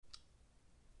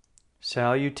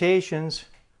Salutations.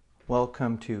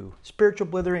 Welcome to Spiritual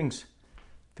Blitherings,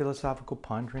 Philosophical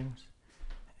Ponderings,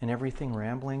 and Everything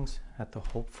Ramblings at the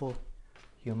Hopeful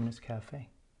Humanist Cafe.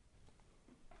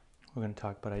 We're going to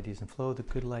talk about ideas and flow, the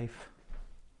good life,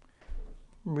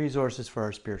 resources for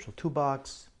our spiritual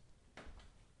toolbox,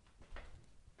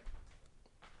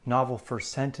 novel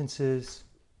first sentences,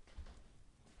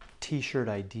 t-shirt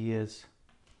ideas,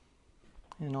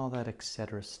 and all that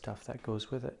etc. stuff that goes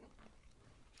with it.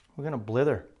 We're going to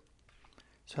blither.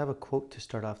 So I have a quote to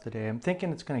start off the day. I'm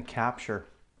thinking it's going to capture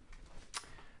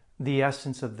the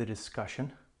essence of the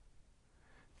discussion.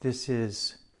 This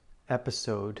is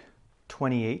episode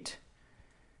 28,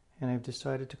 and I've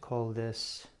decided to call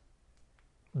this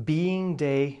Being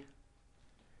Day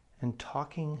and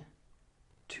Talking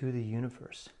to the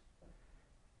Universe.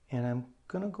 And I'm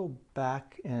going to go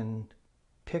back and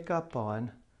pick up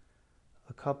on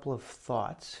a couple of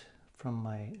thoughts from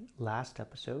my last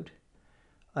episode.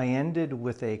 I ended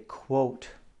with a quote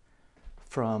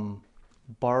from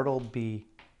Bartleby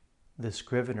the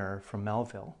Scrivener from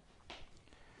Melville.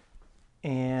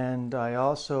 And I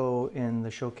also, in the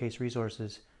Showcase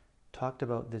Resources, talked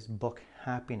about this book,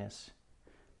 Happiness,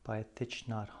 by Thich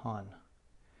Nhat Hanh.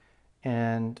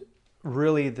 And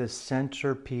really the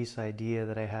centerpiece idea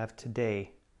that I have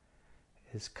today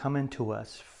is coming to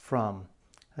us from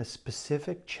a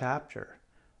specific chapter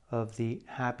of the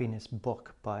Happiness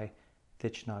book by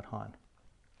Thich Nhat Hanh.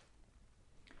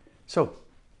 So,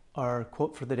 our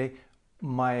quote for the day.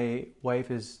 My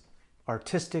wife is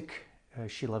artistic.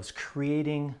 She loves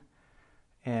creating,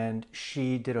 and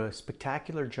she did a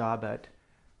spectacular job at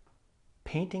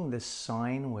painting this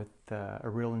sign with a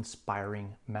real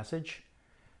inspiring message.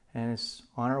 And it's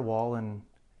on our wall, and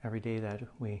every day that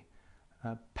we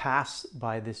pass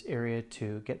by this area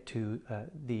to get to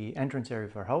the entrance area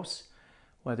of our house,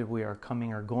 whether we are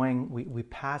coming or going, we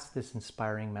pass this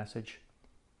inspiring message.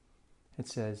 It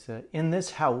says, in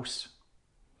this house,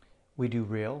 we do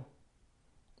real,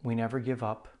 we never give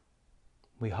up,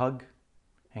 we hug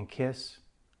and kiss,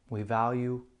 we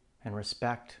value and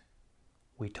respect,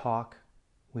 we talk,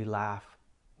 we laugh,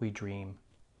 we dream,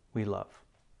 we love.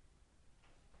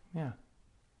 Yeah.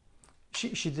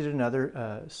 She did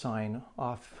another sign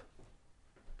off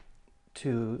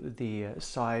to the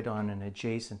side on an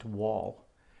adjacent wall.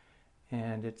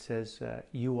 And it says,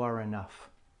 you are enough.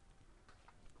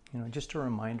 You know, just a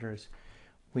reminder as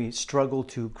we struggle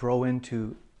to grow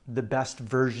into the best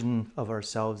version of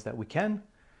ourselves that we can,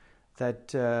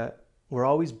 that we're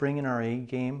always bringing our A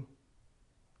game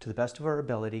to the best of our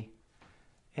ability,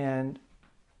 and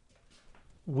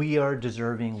we are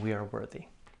deserving, we are worthy.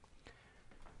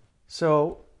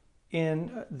 So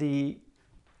in the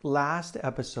last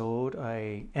episode,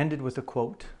 I ended with a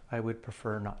quote, I would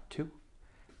prefer not to,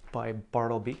 by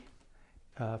Bartleby,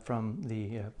 from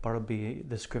the Bartleby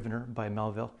the Scrivener by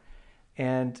Melville.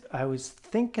 And I was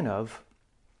thinking of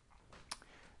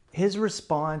his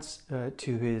response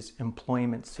to his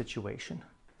employment situation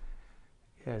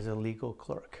as a legal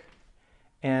clerk.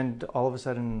 And all of a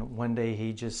sudden, one day,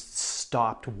 he just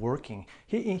stopped working.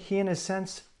 He in a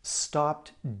sense,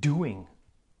 stopped doing.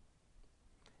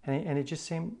 And it just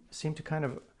seemed to kind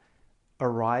of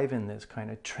arrive in this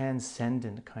kind of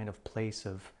transcendent kind of place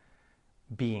of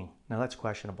being. Now that's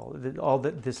questionable. All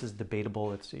that this is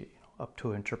debatable. It's up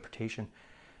to interpretation.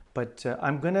 But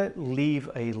I'm going to leave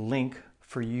a link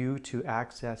for you to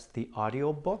access the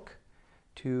audio book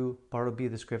to Bartleby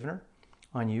the Scrivener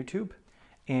on YouTube.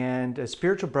 And a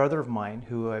spiritual brother of mine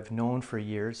who I've known for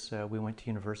years, we went to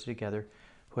university together,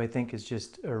 who I think is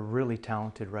just a really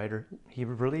talented writer. He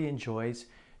really enjoys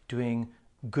doing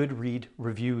good read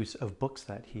reviews of books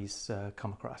that he's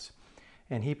come across.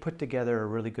 And he put together a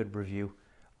really good review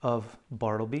of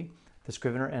Bartleby the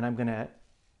Scrivener, and I'm going to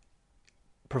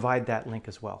provide that link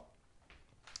as well.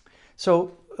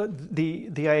 So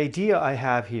the idea I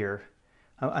have here,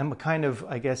 I'm kind of,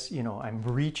 I guess, I'm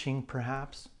reaching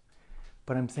perhaps,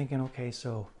 but I'm thinking, okay,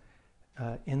 so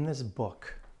in this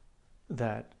book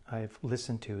that I've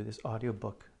listened to, this audio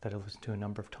book that I've listened to a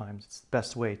number of times, it's the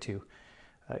best way to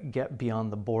get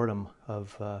beyond the boredom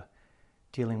of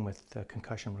dealing with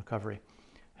concussion recovery.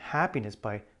 Happiness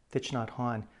by Thich Nhat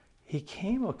Hanh.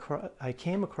 I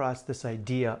came across this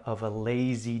idea of a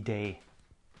lazy day.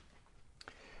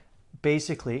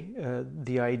 Basically,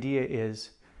 the idea is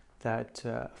that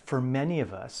for many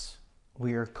of us,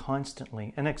 we are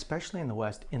constantly, and especially in the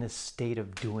West, in a state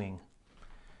of doing.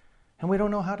 And we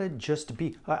don't know how to just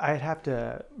be. I'd have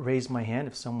to raise my hand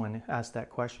if someone asked that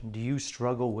question. Do you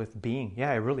struggle with being?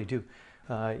 Yeah, I really do.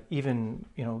 Even,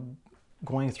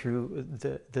 going through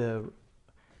the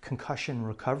concussion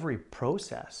recovery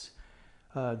process,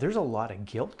 there's a lot of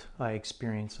guilt I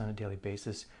experience on a daily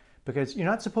basis because you're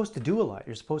not supposed to do a lot.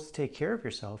 You're supposed to take care of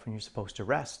yourself and you're supposed to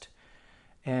rest.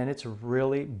 And it's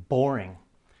really boring,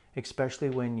 especially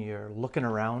when you're looking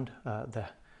around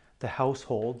the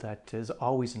household that is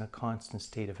always in a constant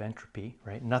state of entropy,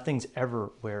 right? Nothing's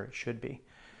ever where it should be.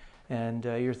 And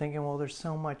you're thinking, well, there's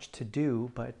so much to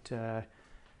do, but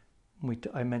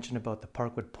I mentioned about the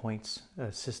Parkwood Points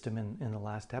system in the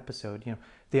last episode. You know,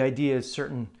 the idea is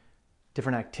certain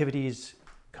different activities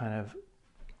kind of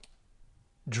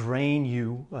drain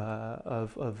you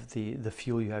of the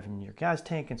fuel you have in your gas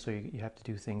tank, and so you have to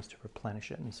do things to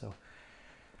replenish it. And so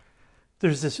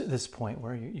there's this point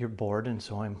where you're bored, and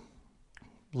so I'm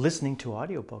listening to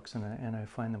audiobooks, and I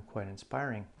find them quite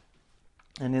inspiring.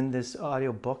 And in this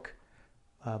audiobook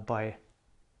by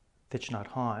Thich Nhat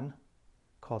Hanh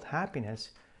called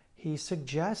Happiness, he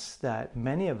suggests that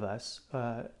many of us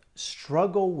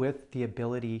struggle with the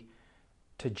ability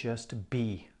to just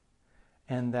be,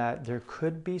 and that there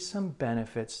could be some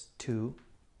benefits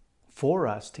for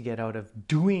us to get out of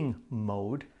doing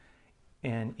mode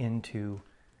and into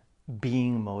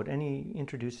being mode. And he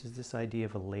introduces this idea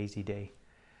of a lazy day.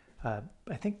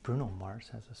 I think Bruno Mars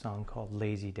has a song called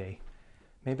Lazy Day.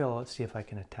 Maybe I'll see if I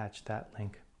can attach that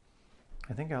link.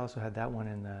 I think I also had that one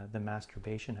in the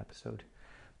masturbation episode.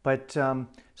 But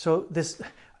so this,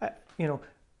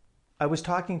 I was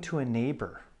talking to a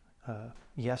neighbor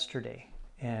yesterday,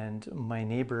 and my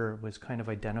neighbor was kind of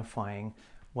identifying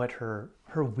what her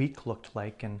week looked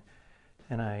like, and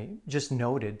I just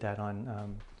noted that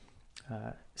on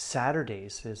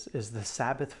Saturdays is the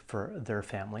Sabbath for their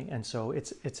family, and so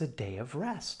it's a day of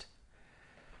rest.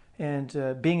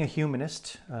 And being a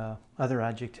humanist, other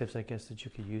adjectives I guess that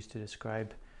you could use to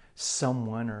describe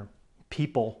someone or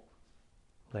people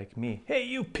like me, hey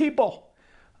you people,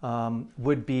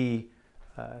 would be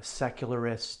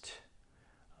secularist,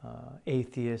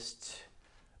 atheist,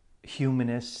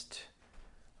 humanist.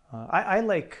 I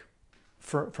like,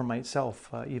 for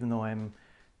myself, even though I'm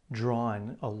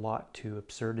drawn a lot to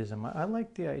absurdism, I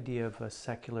like the idea of a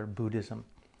secular Buddhism.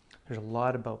 There's a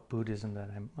lot about Buddhism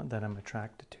that I'm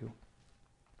attracted to.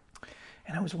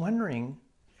 And I was wondering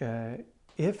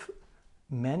if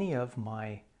many of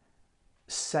my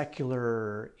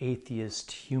secular,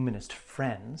 atheist, humanist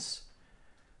friends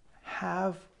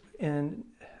have,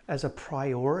 as a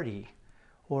priority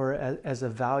or as a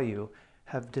value,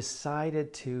 have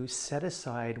decided to set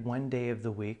aside one day of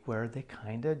the week where they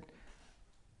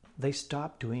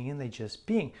stop doing and they just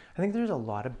being. I think there's a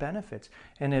lot of benefits.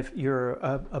 And if you're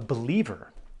a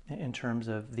believer in terms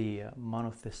of the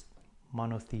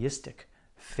monotheistic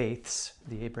faiths,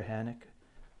 the Abrahamic,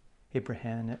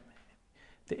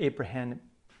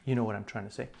 you know what I'm trying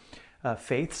to say,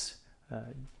 faiths,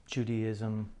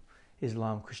 Judaism,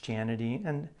 Islam, Christianity,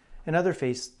 and other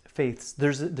faiths,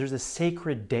 there's a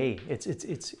sacred day.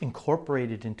 It's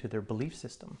incorporated into their belief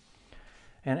system.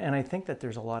 And I think that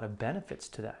there's a lot of benefits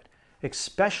to that,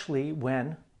 especially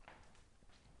when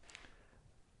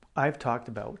I've talked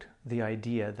about the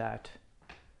idea that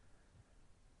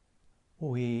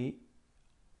we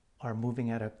are moving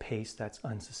at a pace that's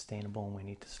unsustainable and we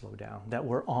need to slow down, that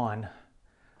we're on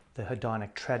the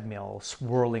hedonic treadmill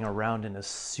swirling around in a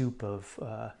soup of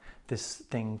this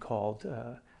thing called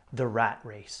the rat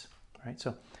race, right?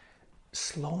 So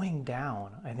slowing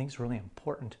down, I think, is really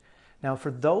important. Now,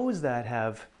 for those that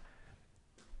have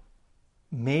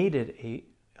made it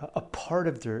a part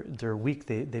of their week,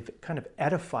 they've kind of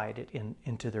edified it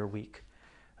into their week.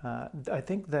 I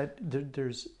think that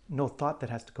there's no thought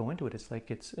that has to go into it. It's like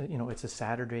it's a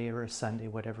Saturday or a Sunday,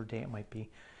 whatever day it might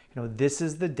be. This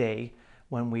is the day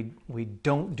when we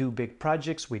don't do big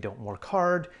projects, we don't work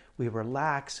hard, we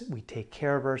relax, we take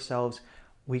care of ourselves.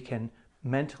 We can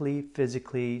mentally,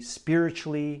 physically,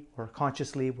 spiritually, or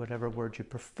consciously, whatever word you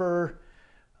prefer,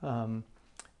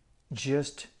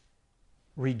 just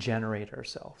regenerate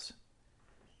ourselves.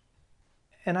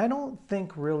 And I don't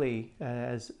think really,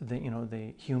 as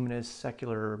the humanist,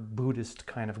 secular, Buddhist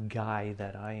kind of guy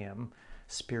that I am,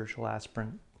 spiritual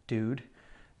aspirant dude,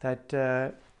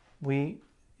 that we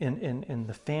in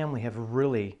the family have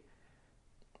really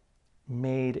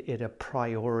made it a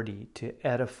priority to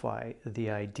edify the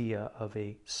idea of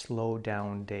a slow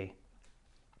down day.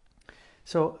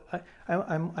 So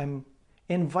I'm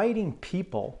inviting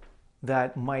people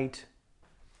that might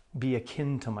be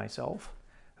akin to myself,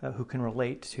 who can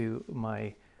relate to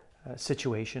my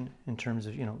situation in terms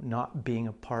of not being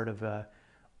a part of a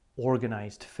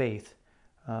organized faith,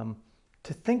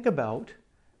 to think about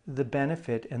the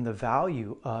benefit and the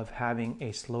value of having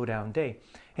a slow down day.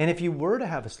 And if you were to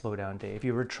have a slow down day, if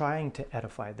you were trying to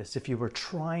edify this, if you were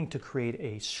trying to create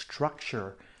a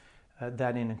structure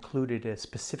that included a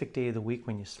specific day of the week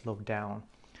when you slowed down,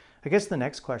 I guess the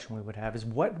next question we would have is,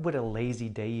 what would a lazy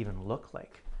day even look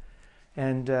like?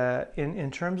 And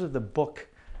in terms of the book,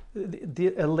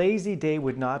 a lazy day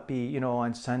would not be,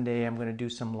 on Sunday I'm going to do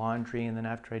some laundry, and then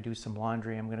after I do some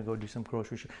laundry I'm going to go do some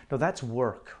grocery shopping. No, that's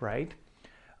work, right?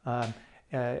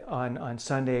 On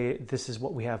Sunday, this is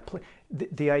what we have.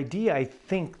 The idea, I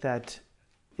think, that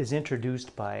is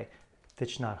introduced by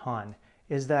Thich Nhat Hanh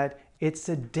is that it's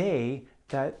a day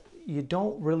that you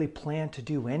don't really plan to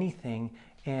do anything,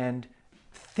 and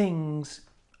things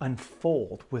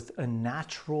unfold with a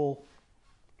natural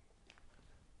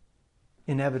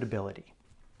inevitability.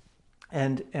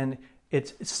 And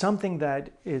it's something that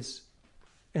is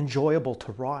enjoyable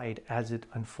to ride as it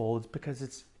unfolds, because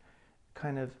it's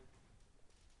kind of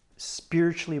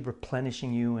spiritually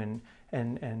replenishing you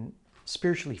and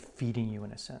spiritually feeding you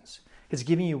in a sense. It's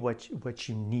giving you what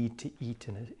you need to eat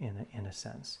in a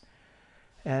sense.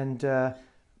 And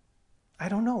I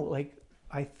don't know,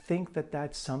 I think that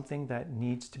that's something that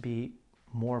needs to be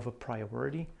more of a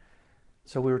priority.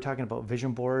 So we were talking about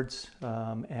vision boards,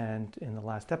 and in the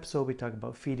last episode we talked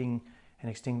about feeding and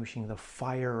extinguishing the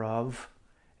fire of,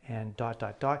 and ...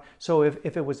 So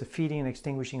if it was a feeding and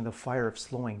extinguishing the fire of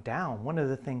slowing down, one of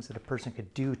the things that a person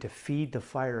could do to feed the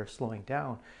fire of slowing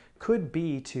down could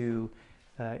be to,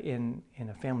 in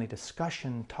a family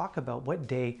discussion, talk about what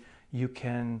day you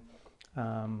can,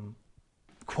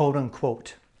 quote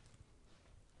unquote,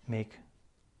 make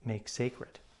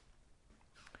sacred.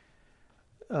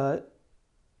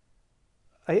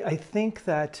 I think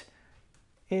that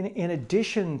in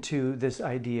addition to this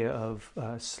idea of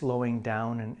slowing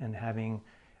down and having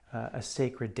a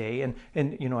sacred day, and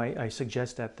I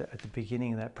suggest at the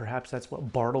beginning that perhaps that's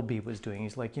what Bartleby was doing.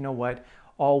 He's like, what,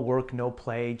 all work, no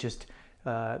play, just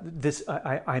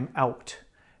I'm out.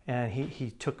 And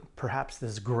he took perhaps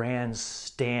this grand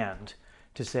stand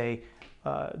to say,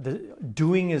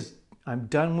 I'm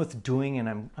done with doing,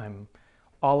 and I'm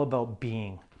all about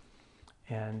being.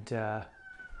 And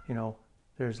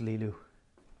there's Lilu.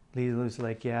 Lilu's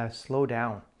like, yeah, slow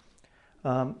down.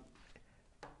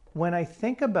 When I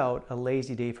think about a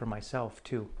lazy day for myself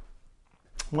too,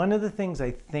 one of the things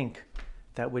I think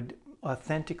that would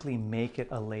authentically make it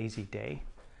a lazy day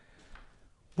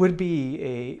would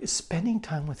be spending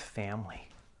time with family,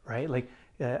 right? Like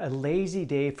a lazy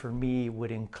day for me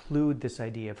would include this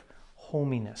idea of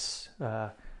hominess,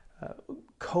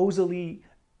 cozily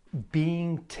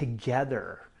being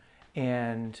together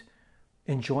and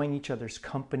enjoying each other's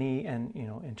company, and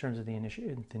in terms of the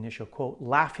initial quote,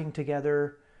 laughing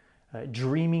together,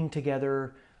 dreaming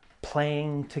together,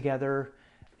 playing together,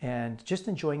 and just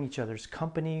enjoying each other's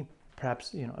company,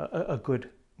 perhaps a good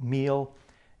meal,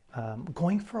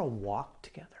 going for a walk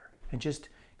together, and just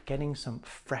getting some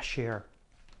fresh air.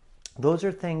 Those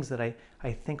are things that I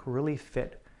think really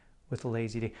fit with a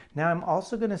lazy day. Now I'm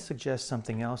also going to suggest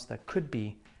something else that could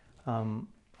be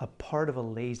a part of a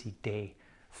lazy day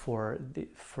for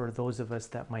those of us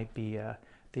that might be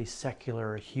the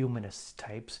secular humanist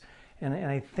types. And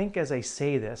I think as I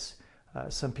say this,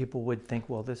 some people would think,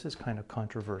 well, this is kind of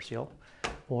controversial,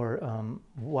 or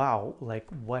wow, like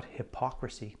what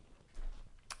hypocrisy.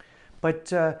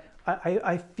 But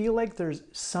I feel like there's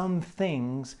some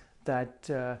things that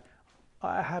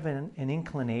I have an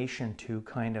inclination to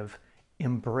kind of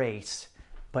embrace,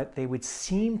 but they would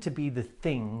seem to be the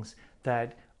things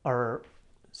that are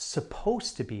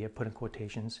supposed to be, I put in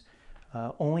quotations,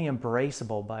 only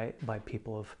embraceable by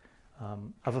people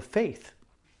of a faith.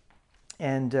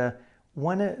 And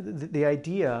the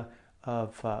idea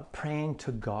of praying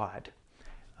to God,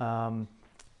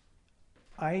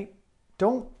 I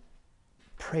don't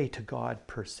pray to God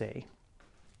per se,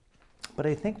 but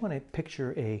I think when I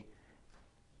picture a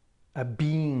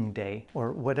being day,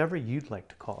 or whatever you'd like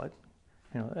to call it,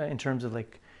 in terms of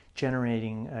like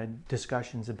generating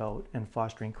discussions about and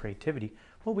fostering creativity,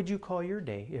 what would you call your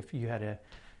day if you had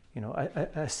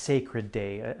a sacred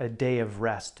day, a day of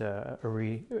rest, a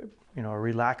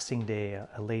relaxing day,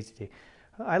 a lazy day?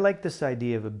 I like this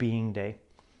idea of a being day,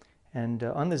 and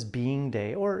on this being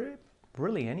day, or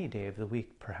really any day of the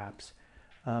week perhaps,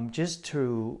 just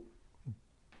to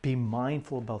be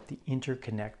mindful about the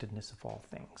interconnectedness of all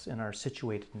things and our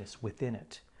situatedness within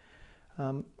it.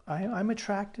 I'm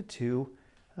attracted to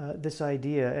this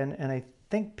idea, and I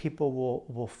think people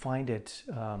will find it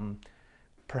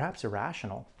perhaps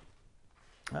irrational.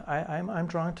 I'm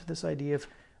drawn to this idea of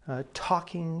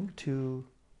talking to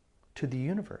to the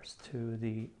universe, to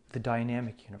the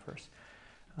dynamic universe.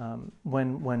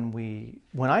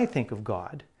 When I think of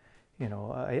God,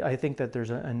 I think that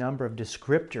there's a number of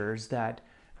descriptors that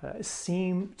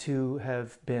seem to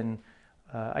have been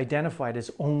identified as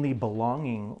only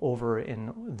belonging over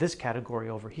in this category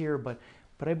over here, but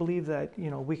I believe that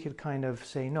we could kind of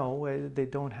say no, they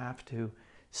don't have to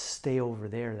stay over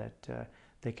there. That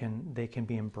they can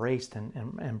be embraced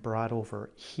and brought over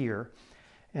here.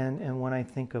 And when I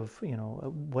think of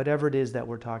whatever it is that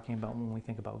we're talking about when we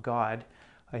think about God,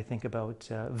 I think about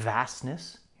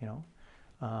vastness.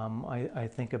 I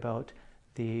think about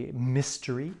the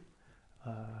mystery.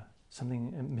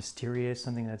 Something mysterious,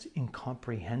 something that's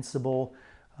incomprehensible,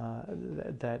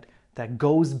 that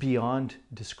goes beyond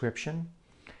description,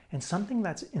 and something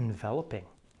that's enveloping.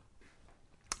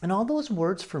 And all those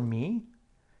words for me,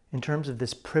 in terms of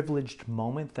this privileged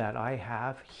moment that I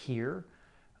have here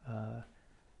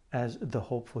as the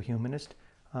hopeful humanist,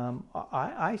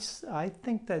 I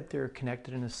think that they're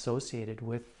connected and associated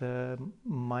with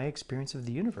my experience of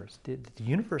the universe. The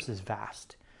universe is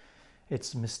vast.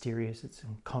 It's mysterious, it's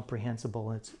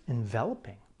incomprehensible, it's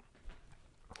enveloping.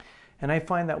 And I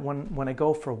find that when I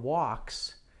go for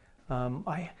walks,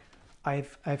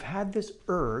 I've had this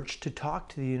urge to talk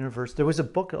to the universe. There was a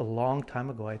book a long time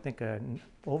ago, I think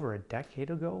over a decade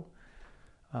ago,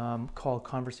 called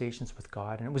Conversations with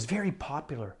God, and it was very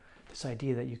popular. This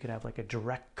idea that you could have like a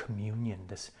direct communion,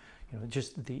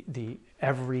 just the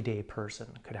everyday person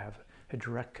could have a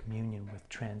direct communion with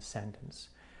transcendence.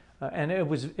 And it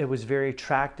was very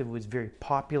attractive. It was very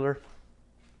popular.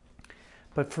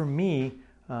 But for me,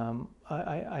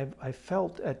 I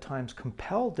felt at times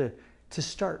compelled to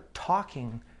start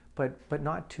talking, but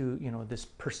not to this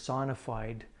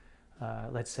personified,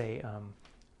 let's say,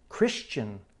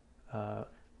 Christian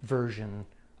version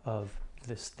of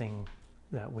this thing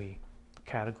that we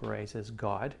categorize as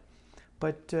God,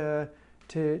 but to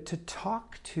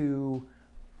talk to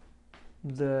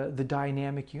the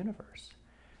dynamic universe.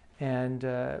 And,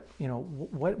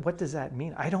 what does that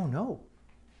mean? I don't know.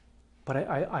 But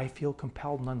I feel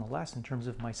compelled nonetheless in terms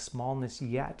of my smallness,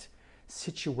 yet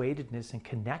situatedness and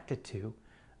connected to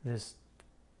this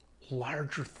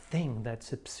larger thing that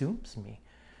subsumes me,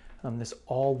 this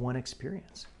all one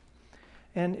experience.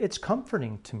 And it's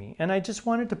comforting to me. And I just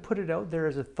wanted to put it out there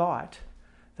as a thought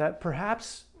that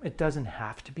perhaps it doesn't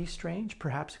have to be strange.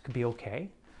 Perhaps it could be okay.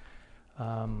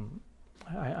 I'm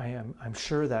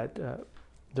sure that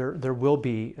there will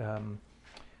be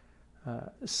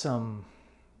some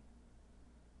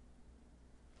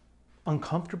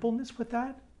uncomfortableness with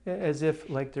that, as if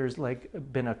like there's like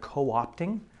been a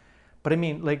co-opting. But I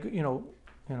mean, like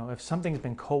if something's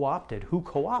been co-opted, who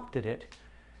co-opted it?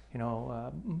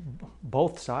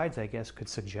 Both sides, I guess, could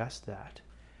suggest that.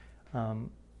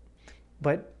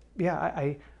 But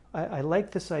yeah, I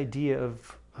like this idea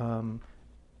of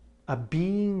a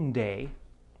being day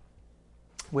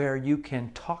where you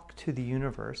can talk to the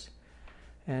universe.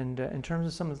 And in terms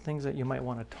of some of the things that you might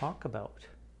want to talk about,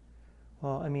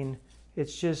 well, I mean,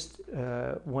 it's just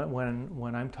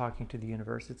when I'm talking to the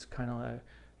universe, it's kind of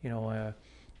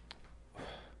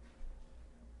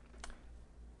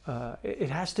it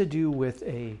has to do with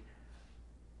a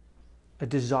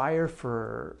desire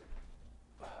for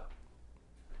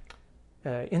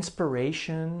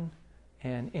inspiration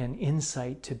and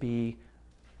insight to be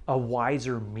a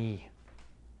wiser me.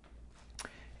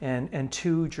 And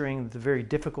two, during the very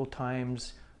difficult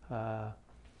times,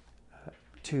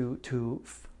 to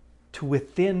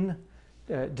within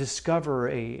discover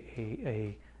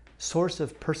a source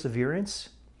of perseverance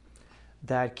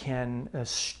that can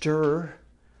stir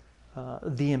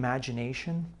the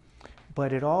imagination,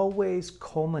 but it always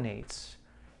culminates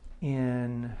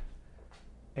in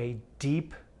a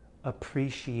deep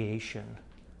appreciation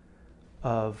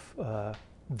of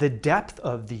the depth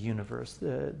of the universe,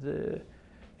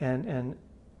 and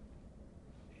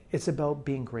it's about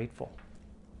being grateful.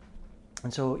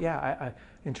 And so, yeah, I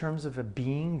in terms of a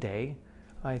being day,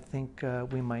 I think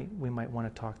we might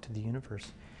want to talk to the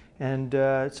universe, and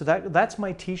so that's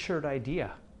my T-shirt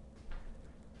idea.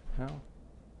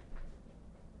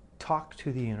 Talk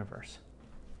to the universe.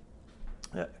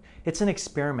 It's an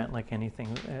experiment, like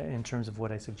anything, in terms of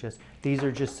what I suggest. These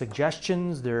are just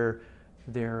suggestions. They're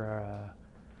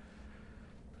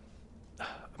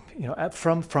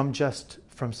from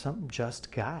some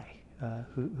just guy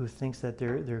who thinks that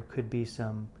there could be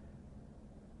some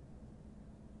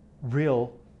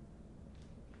real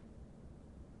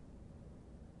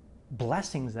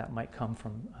blessings that might come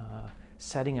from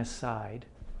setting aside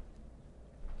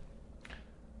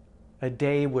a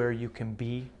day where you can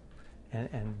be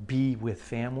and be with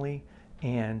family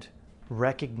and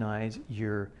recognize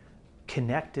your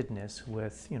connectedness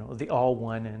with, the all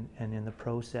one, and in the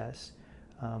process,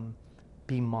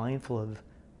 be mindful of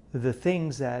the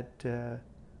things that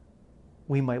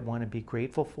we might want to be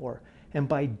grateful for. And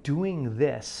by doing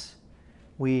this,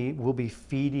 we will be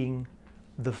feeding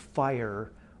the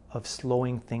fire of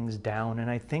slowing things down. And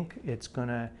I think it's going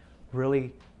to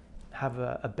really have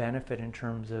a benefit in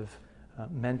terms of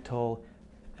mental,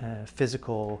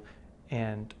 physical,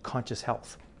 and conscious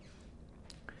health.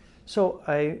 So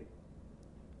I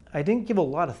didn't give a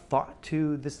lot of thought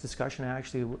to this discussion. I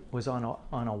actually was on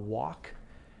a walk.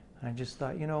 I just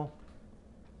thought,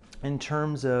 in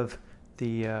terms of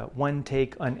the one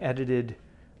take, unedited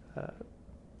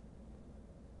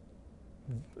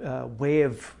way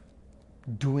of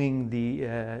doing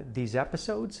these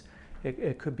episodes,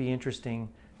 it could be interesting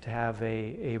to have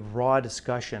a raw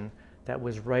discussion that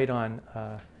was right on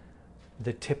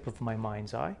the tip of my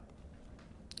mind's eye.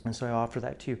 And so I offer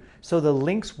that to you. So the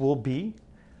links will be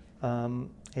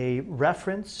a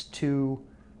reference to,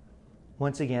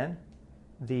 once again,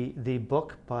 the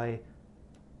book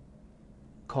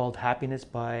called Happiness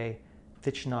by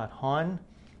Thich Nhat Hanh.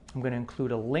 I'm going to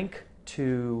include a link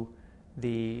to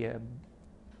the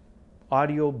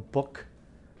audio book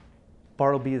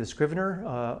Bartleby the Scrivener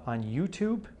on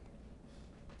YouTube.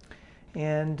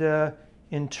 And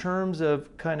in terms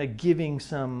of kind of giving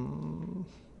some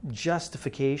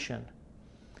justification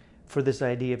for this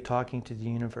idea of talking to the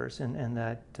universe, and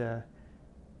that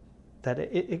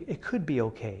it could be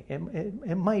okay.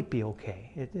 It might be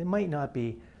okay. It might not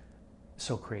be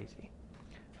so crazy.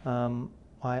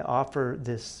 I offer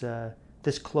this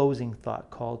closing thought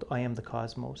called I Am the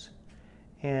Cosmos.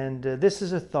 And this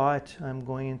is a thought I'm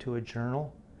going into a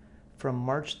journal from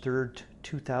March 3rd,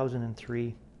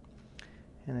 2003.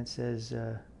 And it says,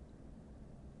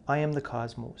 I am the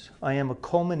cosmos. I am a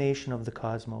culmination of the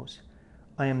cosmos.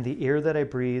 I am the air that I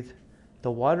breathe,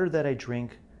 the water that I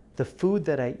drink, the food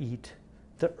that I eat,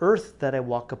 the earth that I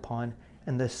walk upon,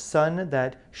 and the sun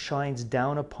that shines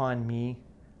down upon me.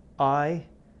 I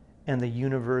and the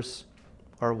universe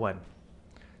are one.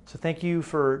 So thank you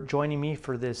for joining me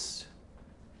for this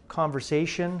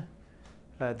conversation,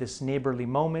 this neighborly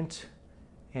moment,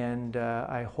 and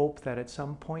I hope that at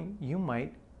some point you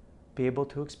might be able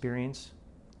to experience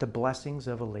the blessings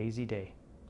of a lazy day.